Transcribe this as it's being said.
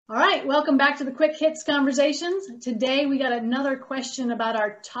All right, welcome back to the Quick Hits Conversations. Today we got another question about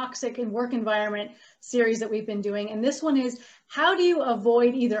our toxic and work environment series that we've been doing. And this one is, how do you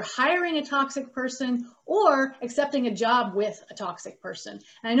avoid either hiring a toxic person or accepting a job with a toxic person?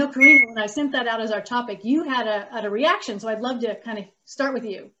 And I know, Karina, when I sent that out as our topic, you had a reaction. So I'd love to kind of start with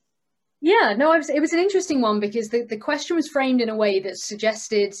you. Yeah, no, it was an interesting one because the question was framed in a way that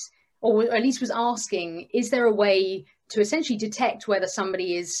suggested, or at least was asking, is there a way to essentially detect whether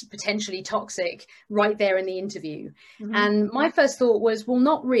somebody is potentially toxic right there in the interview? Mm-hmm. And my first thought was, well,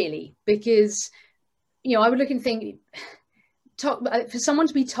 not really, because, you know, I would look and think, for someone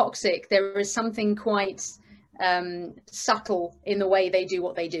to be toxic, there is something quite subtle in the way they do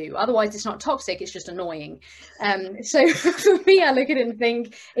what they do. Otherwise, it's not toxic, it's just annoying. So for me, I look at it and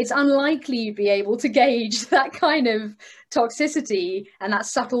think it's unlikely you'd be able to gauge that kind of toxicity and that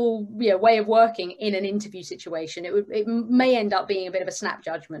subtle, you know, way of working in an interview situation. It may end up being a bit of a snap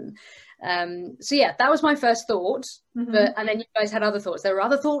judgment. So yeah, that was my first thought. Mm-hmm. And then you guys had other thoughts. There were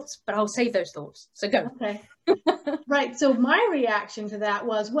other thoughts, but I'll save those thoughts. So go. Okay. Right. So my reaction to that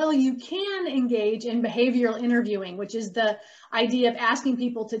was, well, you can engage in behavioral interviewing, which is the idea of asking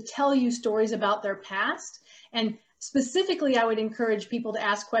people to tell you stories about their past. And specifically, I would encourage people to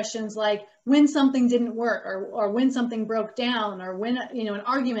ask questions like when something didn't work, or when something broke down, or when, you know, an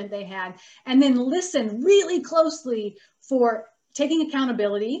argument they had, and then listen really closely for taking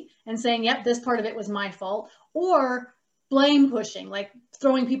accountability and saying, yep, this part of it was my fault, or blame pushing, like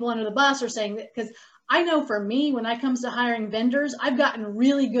throwing people under the bus or saying that, because I know for me, when it comes to hiring vendors, I've gotten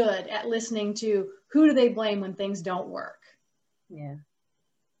really good at listening to who do they blame when things don't work. Yeah.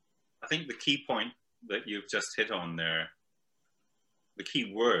 I think the key point that you've just hit on there, the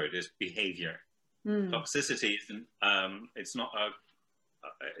key word is behavior. Toxicity isn't, it's not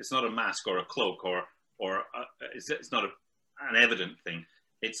a mask or a cloak or it's not an evident thing.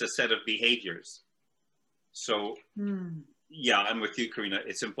 It's a set of behaviors. So yeah, I'm with you, Karina.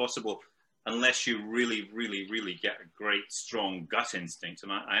 It's impossible unless you really, really, really get a great, strong gut instinct.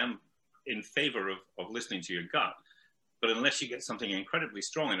 And I am in favor of listening to your gut. But unless you get something incredibly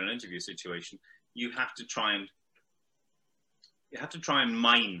strong in an interview situation, you have to try and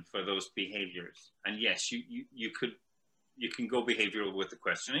mine for those behaviors. And yes, you can go behavioral with the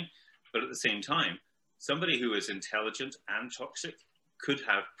questioning, but at the same time, somebody who is intelligent and toxic could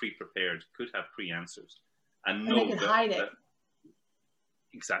have pre-prepared, could have pre-answers, and know they could hide it.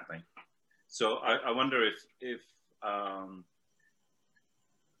 Exactly. So I wonder I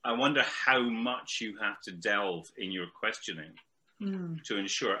wonder how much you have to delve in your questioning to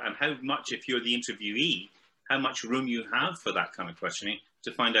ensure, and how much, if you're the interviewee, how much room you have for that kind of questioning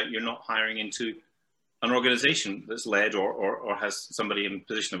to find out you're not hiring into an organization that's led or has somebody in a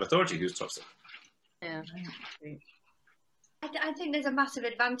position of authority who's toxic. Yeah. I think there's a massive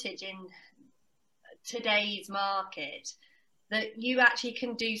advantage in today's market that you actually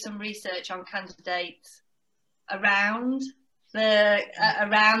can do some research on candidates around their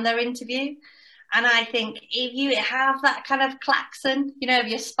interview. And I think if you have that kind of klaxon, you know, if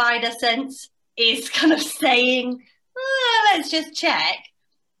your spider sense is kind of saying, let's just check,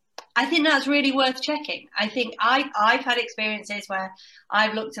 I think that's really worth checking. I think I've had experiences where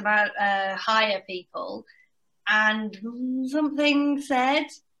I've looked about hire people and something said,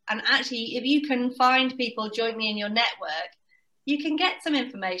 and actually if you can find people jointly in your network, you can get some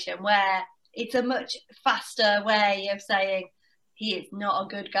information where it's a much faster way of saying he is not a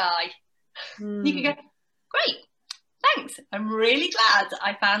good guy. You can go, great, thanks, I'm really glad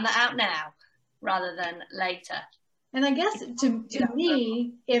I found that out now rather than later. And I guess to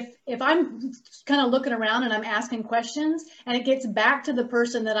me, if I'm kind of looking around and I'm asking questions and it gets back to the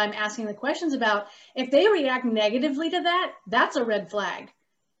person that I'm asking the questions about, if they react negatively to that, that's a red flag.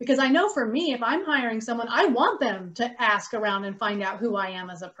 Because I know for me, if I'm hiring someone, I want them to ask around and find out who I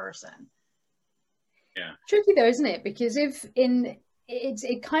am as a person. Yeah. Tricky though, isn't it? Because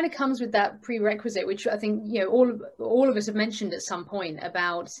it kind of comes with that prerequisite, which I think, you know, all of us have mentioned at some point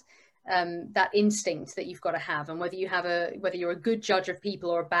about that instinct that you've got to have, and whether you're a good judge of people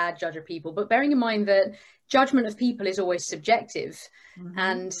or a bad judge of people. But bearing in mind that judgment of people is always subjective,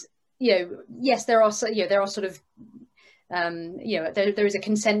 and you know, yes, there are sort of you know, there is a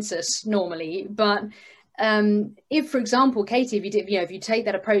consensus normally, but if, for example, Katie, if you take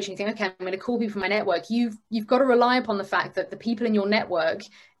that approach and you think, okay, I'm going to call people from my network, you've got to rely upon the fact that the people in your network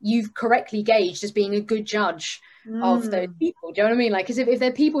you've correctly gauged as being a good judge of those people. Do you know what I mean? Like, because if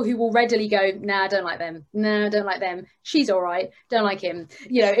they're people who will readily go, nah, I don't like them. Nah, I don't like them. She's all right. Don't like him.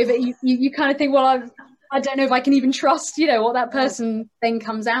 You know, if you kind of think, well, I don't know if I can even trust, you know, what that person then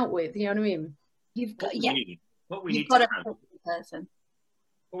comes out with. You know what I mean? You've got, what we need you've to got have, a person.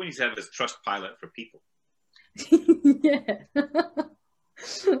 What we need to have is trust pilot for people. Yeah.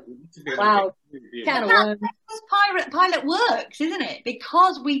 Wow. Pilot works, isn't it?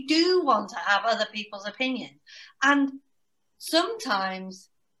 Because we do want to have other people's opinion. And sometimes,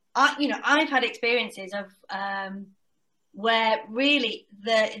 I've had experiences of where really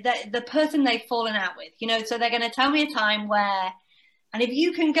the person they've fallen out with, so they're going to tell me a time where, and if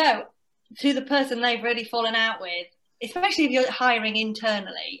you can go to the person they've really fallen out with, especially if you're hiring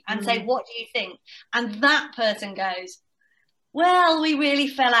internally, and say, what do you think? And that person goes, well, we really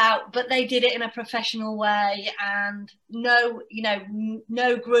fell out, but they did it in a professional way, and no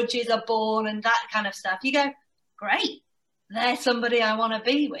grudges are born and that kind of stuff. You go, great, they're somebody I want to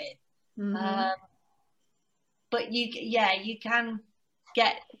be with. But you can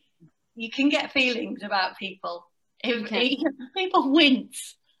get feelings about people. If people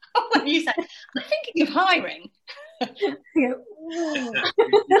wince when you say, I'm thinking of hiring.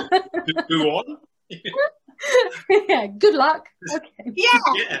 Who on? Yeah, good luck. Okay.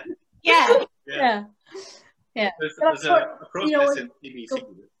 Yeah. There's a process in CBT.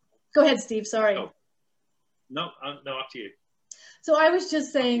 Go ahead, Steve. Sorry. Oh. No, up to you. So I was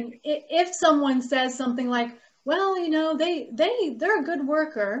just saying, if someone says something like, well, they're a good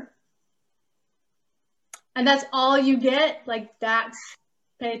worker, and that's all you get, like, that's,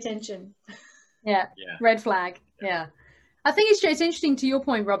 pay attention. Yeah. Red flag. Yeah. I think it's interesting to your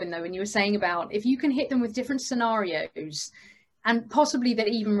point, Robin, though, when you were saying about if you can hit them with different scenarios and possibly that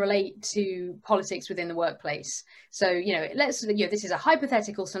even relate to politics within the workplace. So, this is a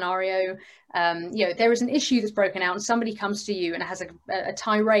hypothetical scenario. There is an issue that's broken out and somebody comes to you and has a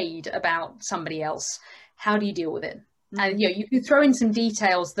tirade about somebody else. How do you deal with it? And, you can throw in some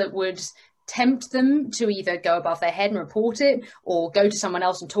details that would tempt them to either go above their head and report it, or go to someone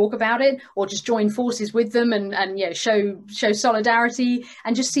else and talk about it, or just join forces with them and show solidarity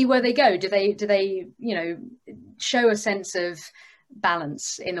and just see where they go. Do they show a sense of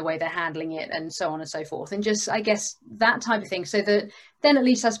balance in the way they're handling it, and so on and so forth, and just, I guess, that type of thing, so that then at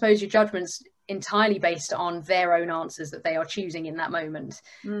least I suppose your judgment's entirely based on their own answers that they are choosing in that moment.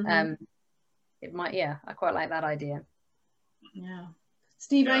 It might, I quite like that idea. Yeah.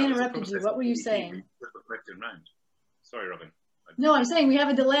 Steve, I interrupted you. What were you saying? Sorry, Robin. No, I'm saying we have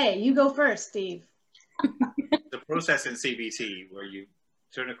a delay. You go first, Steve. The process in CBT where you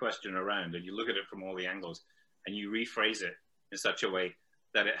turn a question around and you look at it from all the angles and you rephrase it in such a way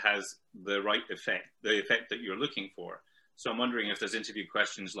that it has the right effect, the effect that you're looking for. So I'm wondering if there's interview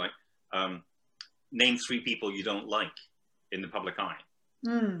questions like, name 3 people you don't like in the public eye.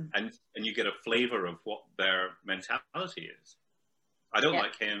 And you get a flavor of what their mentality is. I don't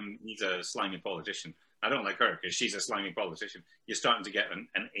like him, he's a slimy politician. I don't like her because she's a slimy politician. You're starting to get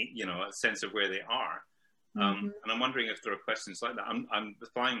a sense of where they are. And I'm wondering if there are questions like that. I'm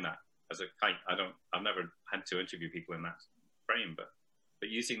flying that as a kite. I've never had to interview people in that frame, but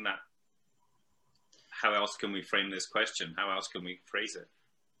using that, how else can we frame this question? How else can we phrase it?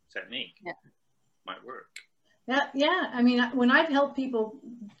 Technique might work. I mean, when I've helped people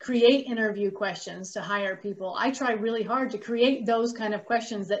create interview questions to hire people, I try really hard to create those kind of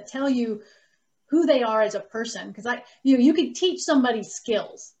questions that tell you who they are as a person. Because you could teach somebody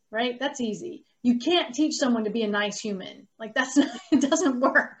skills, right? That's easy. You can't teach someone to be a nice human. Like, it doesn't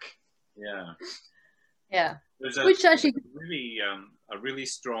work. Yeah. There's Which actually a really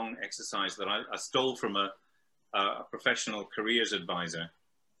strong exercise that I stole from a professional careers advisor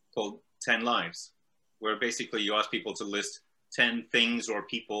called 10 Lives, where basically you ask people to list 10 things or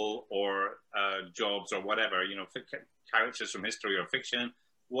people or jobs or whatever, characters from history or fiction,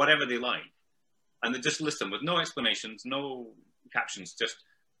 whatever they like. And they just list them with no explanations, no captions, just,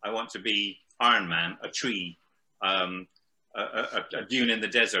 I want to be Iron Man, a tree, a dune in the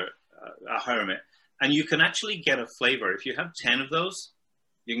desert, a hermit. And you can actually get a flavor. If you have 10 of those,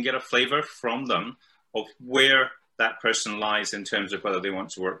 you can get a flavor from them of where that person lies in terms of whether they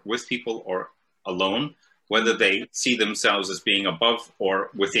want to work with people or alone, whether they see themselves as being above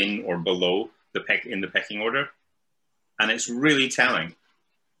or within or below in the pecking order. And it's really telling,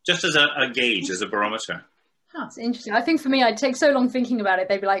 just as a gauge, as a barometer. That's interesting. I think for me, I'd take so long thinking about it,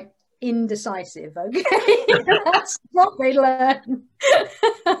 they'd be like, indecisive, okay? That's what they learn.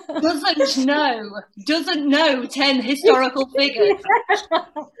 Doesn't know 10 historical figures.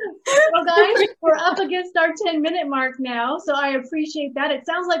 Well, guys, we're up against our 10-minute mark now, so I appreciate that. It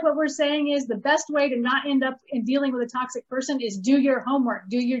sounds like what we're saying is the best way to not end up in dealing with a toxic person is do your homework,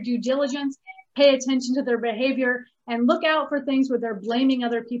 do your due diligence, pay attention to their behavior, and look out for things where they're blaming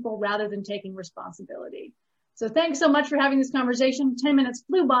other people rather than taking responsibility. So thanks so much for having this conversation. 10 minutes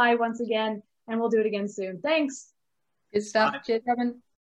flew by once again, and we'll do it again soon. Thanks. Good stuff. Cheers, Robin.